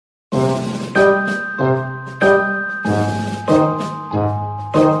Hi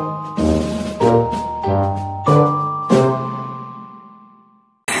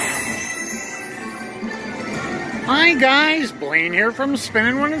guys, Blaine here from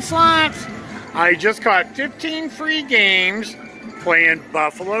Spinning Winning Slots. I just caught 15 free games playing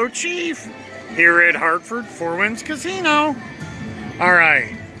Buffalo Chief here at Hartford Four Winds Casino.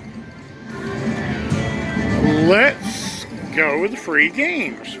 Alright, let's go with the free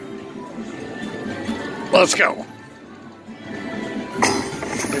games. Let's go.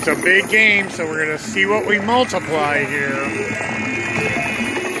 It's a big game, so we're going to see what we multiply here.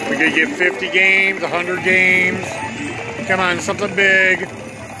 We could get 50 games, 100 games. Come on, something big.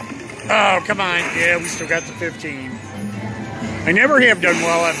 Oh, come on. Yeah, we still got the 15. I never have done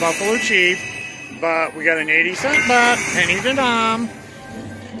well at Buffalo Chief, but we got an 80-cent bet, penny to dime.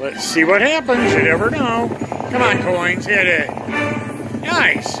 Let's see what happens. You never know. Come on, coins. Hit it.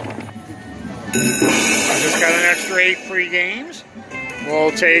 Nice. I just got an extra 8 free games.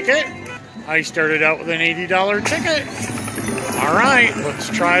 We'll take it. I started out with an $80 ticket. All right, let's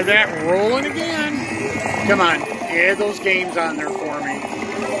try that rolling again. Come on, add those games on there for me.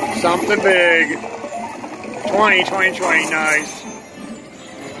 Something big. 20, 20, 20, nice.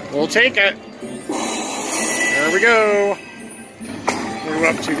 We'll take it. There we go. We're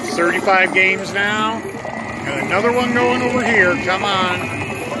up to 35 games now. Got another one going over here. Come on.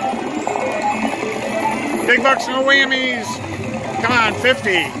 Big bucks, no whammies. Come on,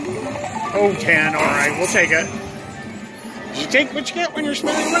 50. Oh, 10. All right, we'll take it. You take what you get when you're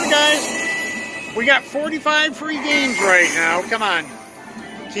spending money, guys. We got 45 free games right now. Come on.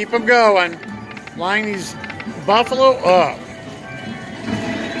 Keep them going. Line these Buffalo up.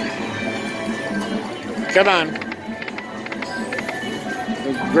 Come on.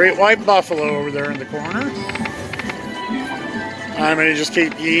 The great white buffalo over there in the corner. I'm going to just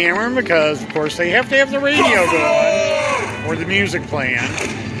keep yammering because, of course, they have to have the radio going or the music playing.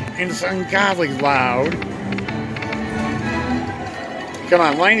 And it's ungodly loud. Come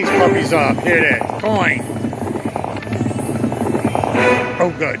on, line these puppies up. Hit it. Coin. Oh,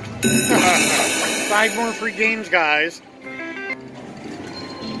 good. 5 more free games, guys.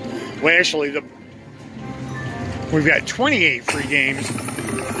 Well, actually, we've got 28 free games.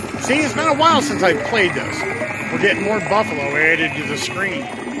 See, it's been a while since I've played this. We're getting more buffalo added to the screen.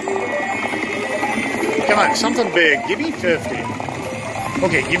 Come on, something big. Give me 50.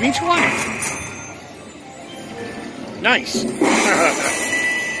 Okay, give me 20. Nice.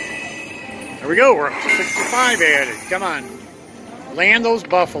 There we go. We're up to 65 added. Come on. Land those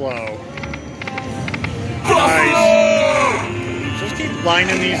buffalo. Nice. Just keep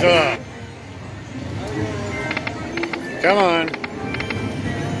lining these up. Come on.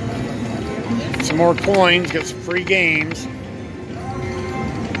 Some more coins. Get some free games.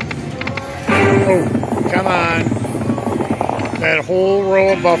 Oh, come on. That whole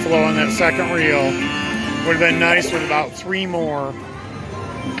row of buffalo on that second reel. Would have been nice with about 3 more.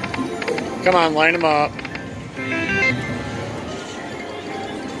 Come on, line them up.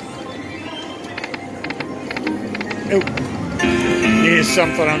 Oh, needed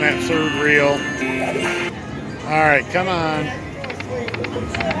something on that third reel. All right, come on.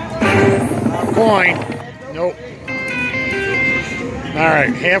 Coin. Nope. All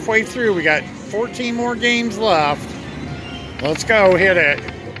right, halfway through. We got 14 more games left. Let's go. Hit it.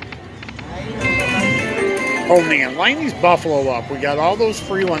 Oh, man. Line these buffalo up. We got all those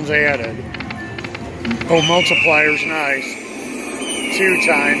free ones added. Oh, multiplier's nice. 2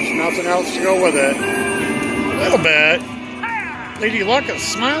 times. Nothing else to go with it. A little bit. Lady Luck is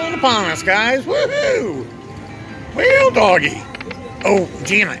smiling upon us, guys. Woohoo! Well, doggy. Oh,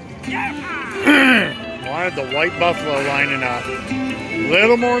 damn it. Wanted the white buffalo lining up. A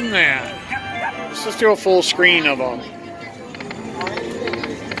little more than that. Let's just do a full screen of them.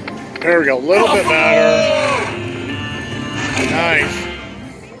 There we go. A little bit better. Nice.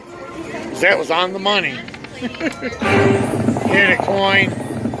 That was on the money. Hit it, coin.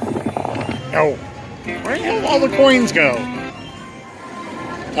 Oh. Where the hell did all the coins go?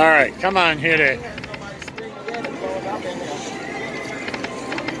 Alright, come on, hit it.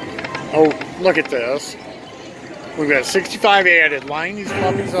 Oh, look at this. We've got 65 added. Line these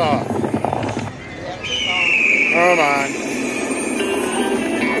puppies up. Come on.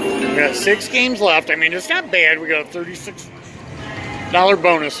 We got 6 games left. I mean, it's not bad. We got a $36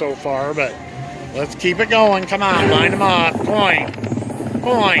 bonus so far, but let's keep it going. Come on, line them up. Coin.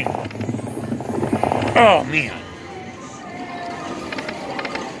 Coin. Oh, man.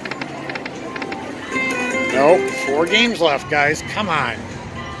 Nope. 4 games left, guys. Come on.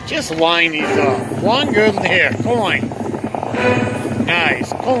 Just line these up. One good hit. Coin.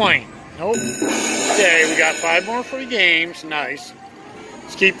 Nice. Coin. Nope. Okay, we got 5 more free games. Nice.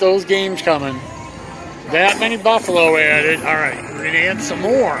 Let's keep those games coming. That many buffalo added. Alright, we're going to add some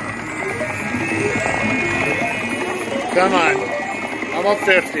more. Come on. How about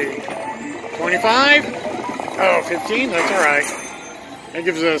 50? 25? Oh, 15? That's alright. That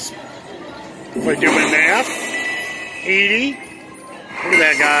gives us, if I do my math, 80. Look at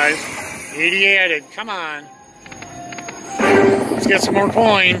that, guys. 80 added. Come on. Let's get some more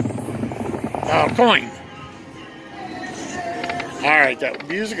coin. Oh, coin. Alright, that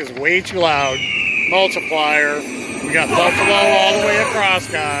music is way too loud. Multiplier. We got buffalo all the way across,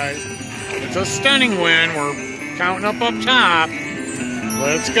 guys. It's a stunning win. We're counting up top.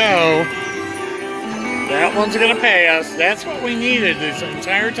 Let's go. That one's going to pay us. That's what we needed this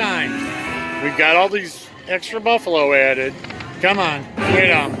entire time. We've got all these extra buffalo added. Come on. Hit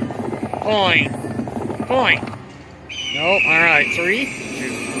them. Coin. Coin. Nope. Alright. 3, 2.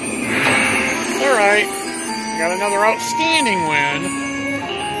 Alright. Got another outstanding win.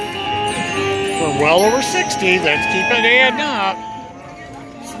 We're well over 60. Let's keep it adding up.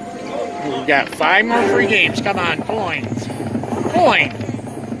 We've got 5 more free games. Come on. Coins. Coin.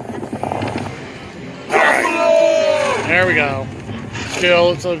 Alright. There we go.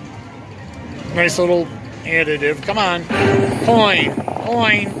 Still, it's a nice little additive. Come on. Coin.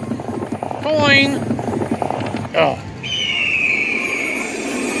 Coin. Coin. Oh.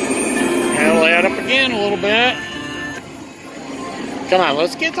 That'll add up again a little bit. Come on,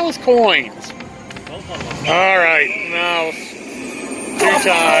 let's get those coins. Alright, now 2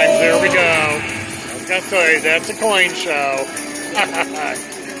 times. There we go. I was going to say, that's a coin show.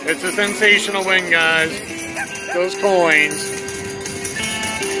 It's a sensational win, guys. Those coins.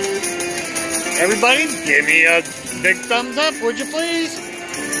 Everybody, give me a big thumbs up, would you please?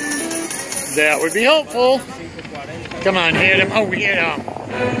 That would be helpful. Come on, hit him. Oh, we hit him.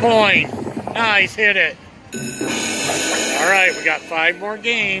 Coin. Nice, hit it. Alright, we got 5 more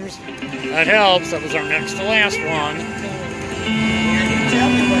games. That helps. That was our next to last one.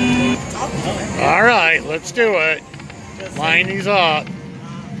 Alright, let's do it. Line these up.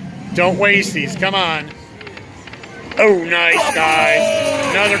 Don't waste these. Come on. Oh, nice, guys.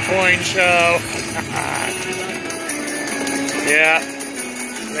 Another coin show. Yeah.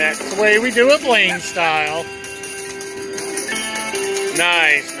 That's the way we do it, Blain style.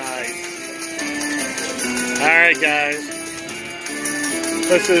 Nice, nice. Alright, guys.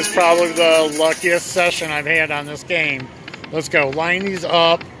 This is probably the luckiest session I've had on this game. Let's go. Line these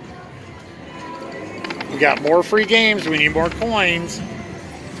up. We got more free games. We need more coins.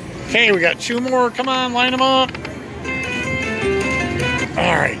 Okay, we got 2 more. Come on, line them up.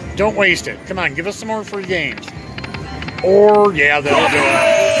 Alright, don't waste it. Come on, give us some more free games. Or, yeah, that'll do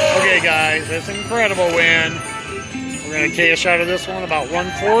it. Okay, guys, that's an incredible win. We're going to cash out of this one about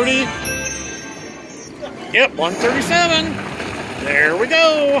 140. Yep, 137. There we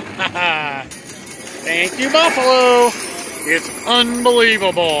go. Thank you, Buffalo. It's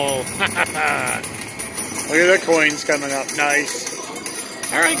unbelievable. Look at the coins coming up. Nice.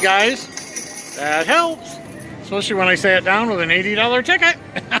 All right, guys. That helps. Especially when I sat down with an $80 ticket.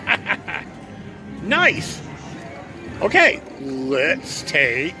 Nice. Okay, let's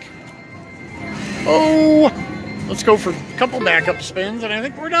take... Oh, let's go for a couple backup spins, and I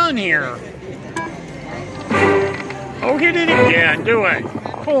think we're done here. Oh, hit it again. Do it.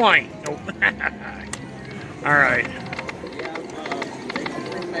 Coin. Nope. All right.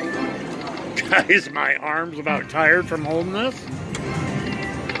 Guys, my arm's about tired from holding this.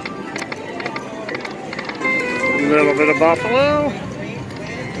 A little bit of buffalo.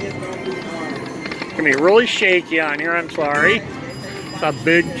 It's going to be really shaky on here. I'm sorry. It's a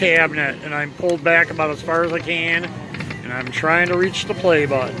big cabinet, and I'm pulled back about as far as I can, and I'm trying to reach the play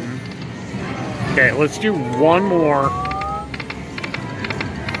button. Okay, let's do one more.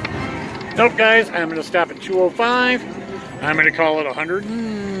 Nope, guys, I'm going to stop at 205. I'm going to call it a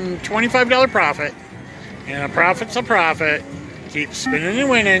 $125 profit. And a profit's a profit. Keep spinning and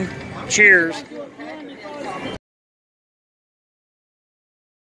winning. Cheers.